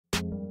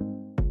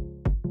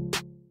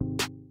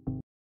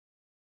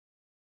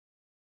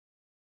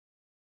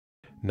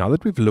Now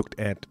that we've looked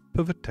at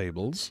pivot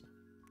tables,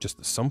 just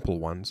the simple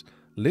ones,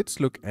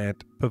 let's look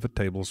at pivot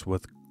tables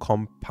with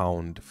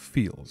compound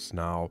fields.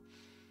 Now,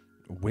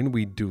 when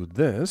we do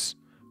this,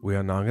 we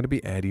are now going to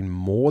be adding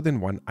more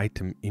than one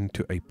item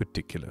into a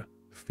particular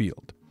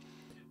field.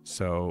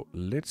 So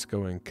let's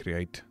go and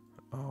create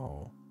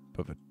our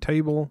pivot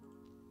table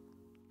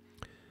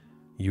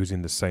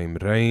using the same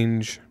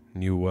range.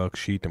 New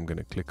worksheet. I'm going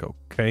to click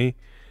OK.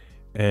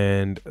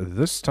 And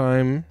this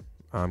time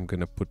I'm going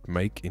to put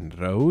make in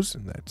rows,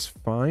 and that's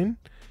fine.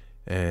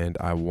 And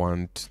I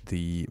want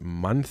the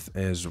month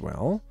as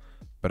well,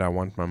 but I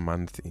want my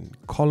month in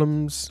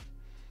columns.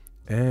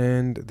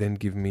 And then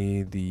give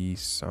me the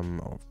sum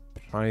of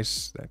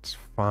price. That's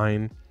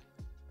fine.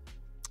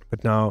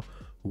 But now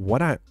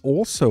what I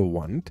also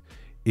want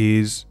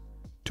is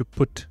to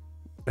put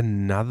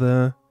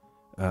another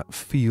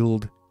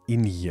field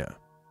in here.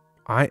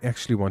 I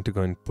actually want to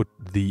go and put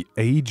the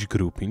age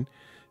grouping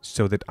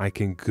so that I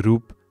can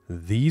group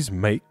these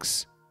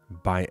makes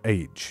by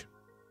age.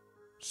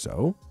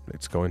 So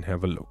let's go and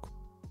have a look.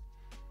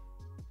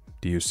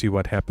 Do you see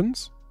what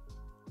happens?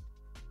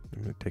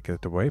 I'm going to take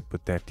it away,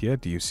 put that here.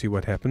 Do you see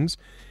what happens?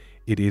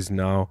 It is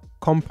now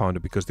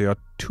compounded because there are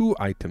two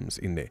items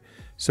in there.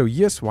 So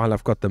yes, while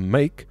I've got the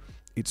make,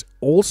 it's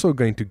also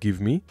going to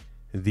give me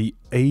the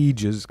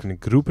ages. It's going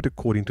to group it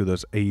according to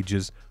those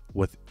ages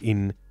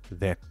within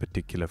that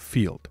particular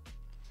field.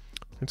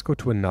 Let's go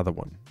to another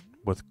one.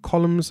 With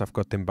columns, I've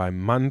got them by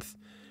month.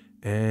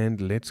 And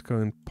let's go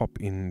and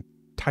pop in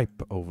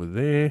type over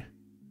there.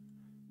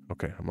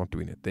 Okay, I'm not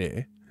doing it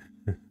there.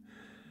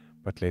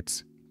 But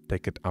let's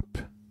take it up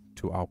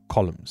to our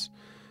columns.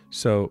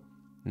 So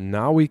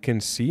now we can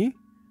see,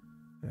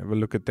 have a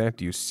look at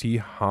that. You see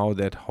how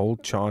that whole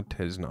chart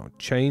has now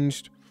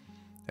changed.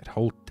 That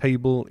whole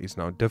table is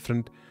now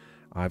different.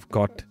 I've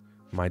got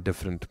my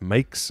different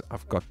makes.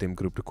 I've got them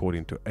grouped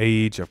according to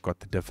age. I've got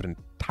the different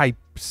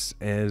types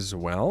as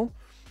well,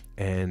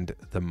 and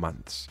the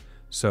months.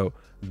 So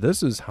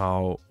this is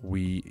how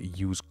we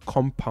use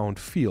compound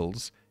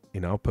fields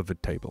in our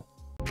pivot table.